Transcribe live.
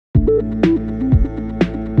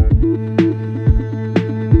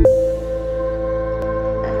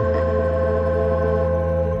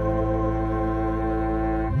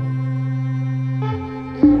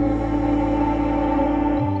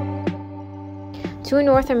2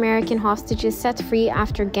 North American hostages set free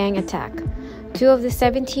after gang attack. 2 of the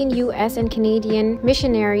 17 U.S. and Canadian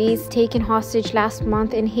missionaries taken hostage last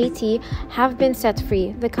month in Haiti have been set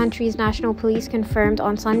free, the country's national police confirmed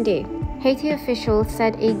on Sunday. Haiti officials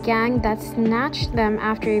said a gang that snatched them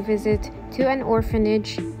after a visit to an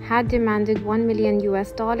orphanage had demanded $1 million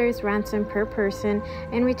ransom per person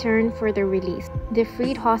in return for their release. The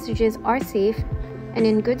freed hostages are safe and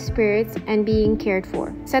in good spirits and being cared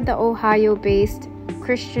for, said the Ohio-based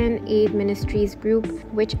Christian Aid Ministries group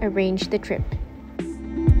which arranged the trip.